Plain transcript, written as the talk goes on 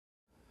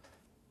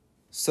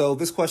So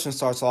this question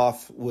starts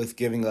off with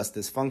giving us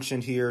this function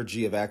here,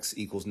 g of x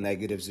equals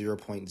negative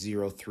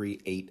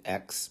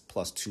 0.038x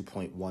plus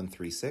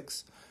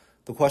 2.136.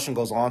 The question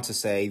goes on to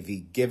say the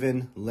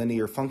given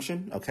linear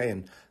function, okay,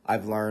 and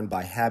I've learned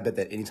by habit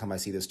that anytime I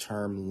see this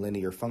term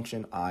linear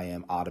function, I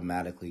am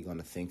automatically going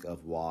to think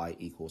of y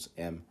equals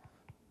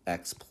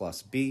mx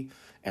plus b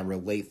and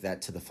relate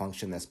that to the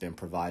function that's been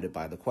provided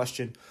by the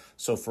question.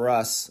 So for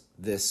us,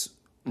 this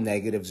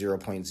negative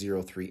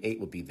 0.038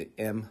 would be the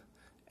m,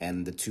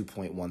 and the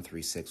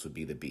 2.136 would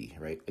be the b,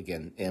 right?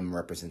 Again, m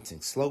representing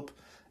slope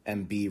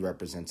and b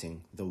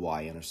representing the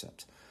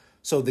y-intercept.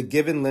 So the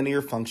given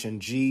linear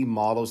function g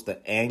models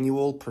the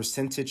annual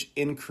percentage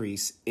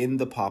increase in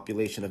the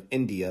population of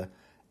India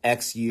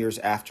x years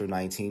after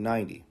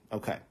 1990.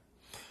 Okay,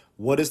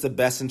 what is the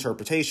best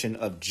interpretation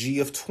of g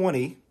of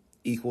 20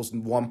 equals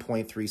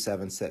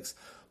 1.376?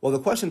 Well, the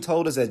question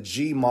told us that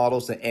g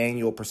models the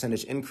annual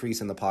percentage increase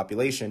in the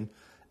population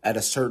at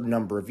a certain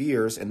number of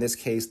years. In this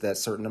case, that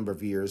certain number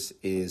of years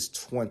is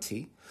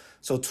 20.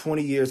 So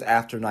 20 years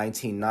after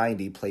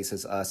 1990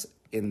 places us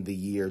in the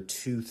year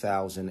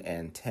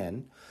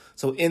 2010.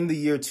 So in the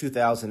year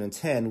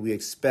 2010, we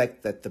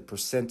expect that the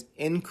percent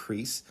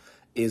increase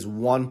is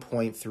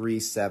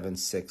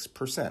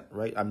 1.376%,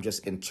 right? I'm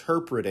just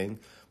interpreting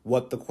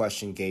what the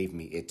question gave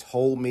me. It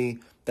told me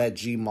that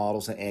g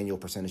models an annual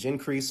percentage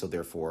increase, so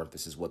therefore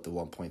this is what the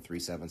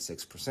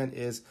 1.376%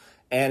 is,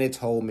 and it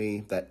told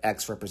me that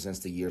x represents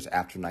the years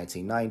after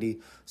 1990,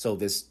 so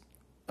this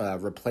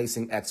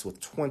replacing x with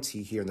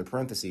 20 here in the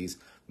parentheses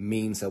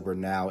means that we're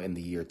now in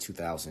the year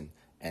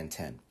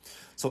 2010.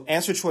 So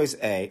answer choice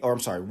A,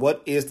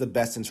 what is the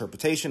best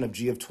interpretation of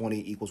g of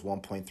 20 equals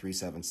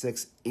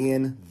 1.376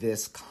 in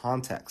this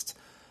context?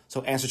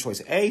 So answer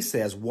choice A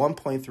says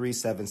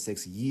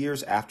 1.376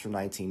 years after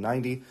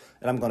 1990,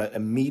 and I'm going to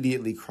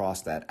immediately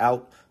cross that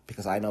out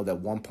because I know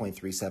that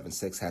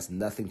 1.376 has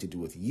nothing to do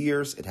with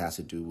years. It has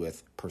to do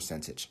with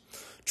percentage.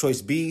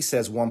 Choice B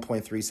says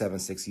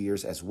 1.376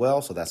 years as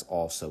well, so that's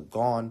also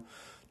gone.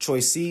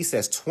 Choice C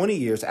says 20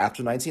 years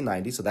after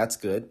 1990, so that's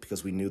good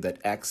because we knew that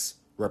X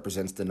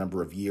represents the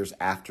number of years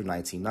after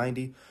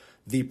 1990.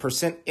 The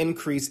percent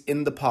increase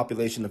in the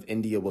population of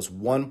India was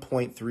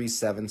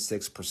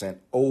 1.376%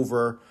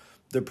 over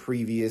the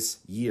previous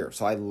year.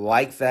 So I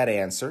like that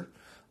answer.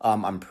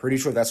 I'm pretty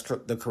sure that's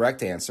the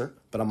correct answer,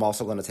 but I'm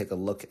also going to take a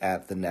look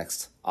at the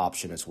next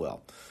option as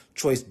well.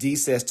 Choice D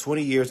says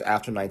 20 years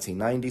after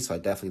 1990, so I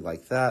definitely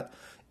like that.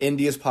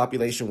 India's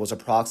population was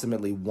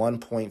approximately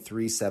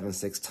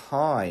 1.376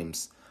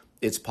 times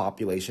its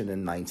population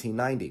in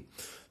 1990.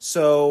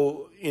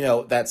 So,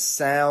 that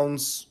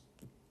sounds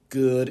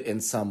good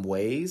in some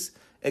ways,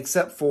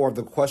 except for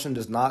the question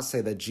does not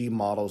say that g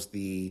models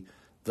the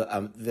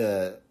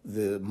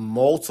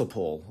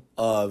multiple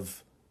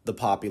of the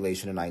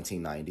population in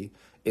 1990.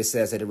 It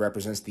says that it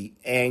represents the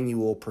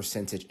annual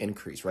percentage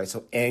increase, right?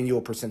 So annual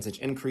percentage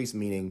increase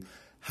meaning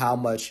how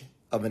much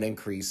of an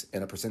increase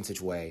in a percentage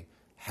way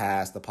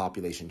has the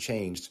population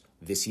changed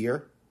this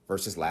year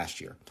versus last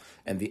year.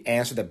 And the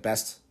answer that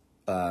best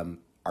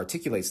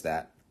articulates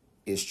that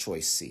is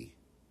choice C.